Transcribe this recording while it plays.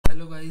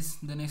Hello guys,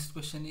 the next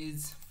question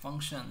is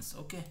functions.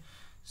 Okay,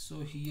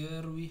 so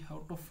here we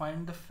have to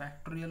find the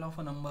factorial of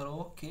a number.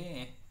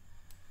 Okay,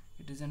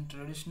 it is a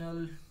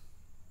traditional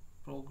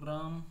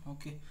program.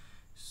 Okay,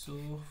 so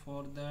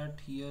for that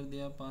here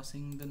they are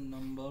passing the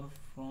number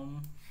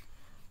from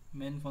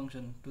main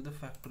function to the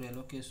factorial.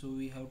 Okay, so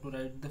we have to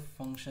write the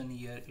function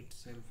here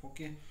itself.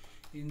 Okay,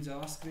 in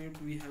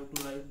JavaScript we have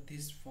to write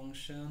this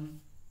function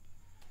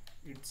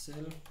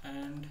itself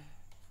and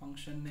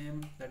function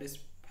name, that is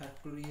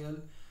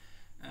factorial,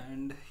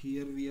 and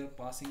here we are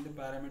passing the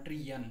parameter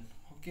n.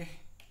 Okay,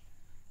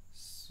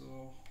 so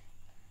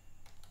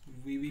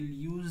we will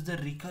use the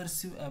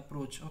recursive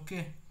approach.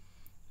 Okay,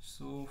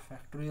 so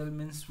factorial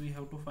means we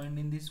have to find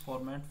in this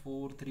format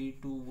 4 3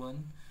 2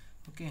 1.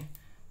 Okay,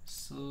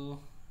 so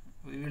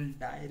we will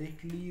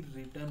directly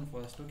return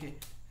first. Okay,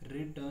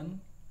 return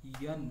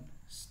n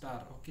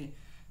star. Okay,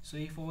 so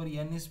if our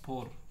n is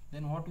 4,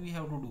 then what we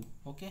have to do?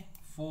 Okay,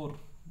 4,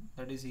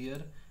 that is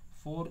here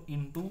 4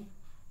 into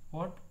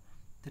what,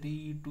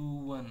 3 2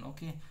 1.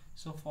 Okay,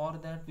 so for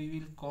that we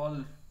will call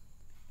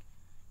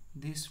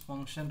this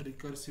function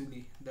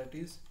recursively, that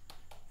is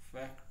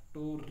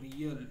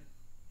factorial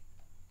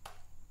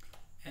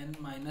n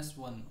minus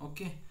 1.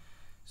 Okay,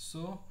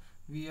 so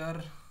we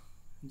are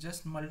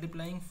just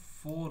multiplying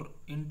 4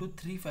 into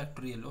 3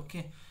 factorial.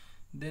 Okay,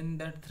 then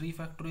that 3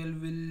 factorial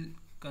will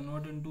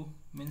convert into,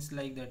 means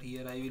like that.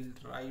 Here I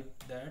will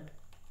write that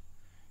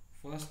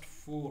first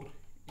 4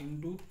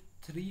 into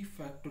 3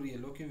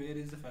 factorial. Okay, where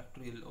is the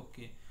factorial?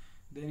 Okay,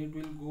 then it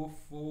will go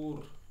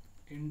 4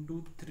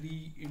 into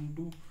 3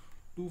 into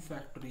 2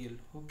 factorial.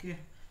 Okay,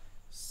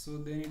 so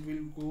then it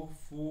will go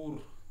 4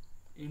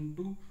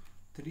 into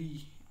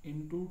 3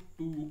 into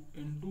 2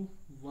 into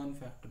 1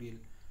 factorial.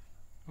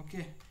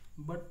 Okay,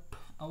 but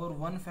our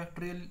 1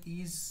 factorial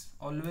is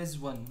always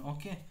 1.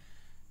 Okay,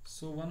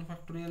 so 1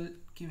 factorial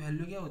की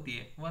value क्या होती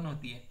है? 1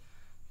 होती है.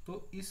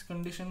 तो इस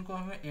condition को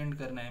हमें एंड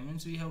करना है,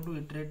 means we have to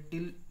iterate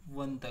till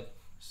 1 तक.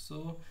 So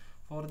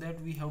for that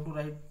we have to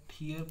right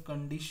here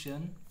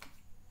condition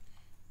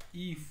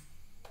if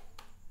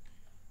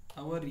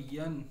our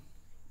n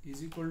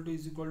is equal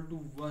to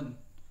 1.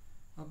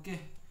 Okay,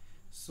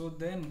 so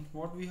then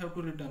what we have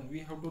to return?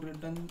 We have to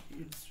return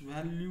its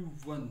value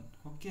 1.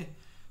 Okay,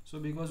 so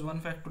because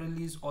 1 factorial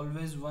is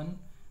always 1,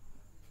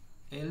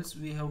 else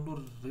we have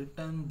to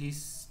return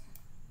these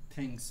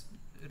things,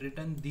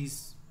 return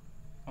this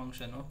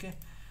function. Okay,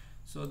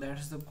 so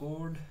that's the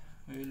code.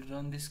 We will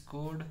run this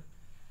code.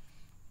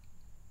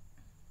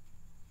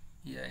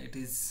 Yeah, it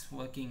is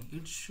working.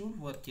 It should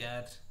work,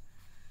 yeah.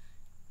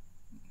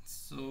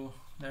 So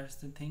that's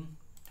the thing.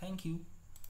 Thank you.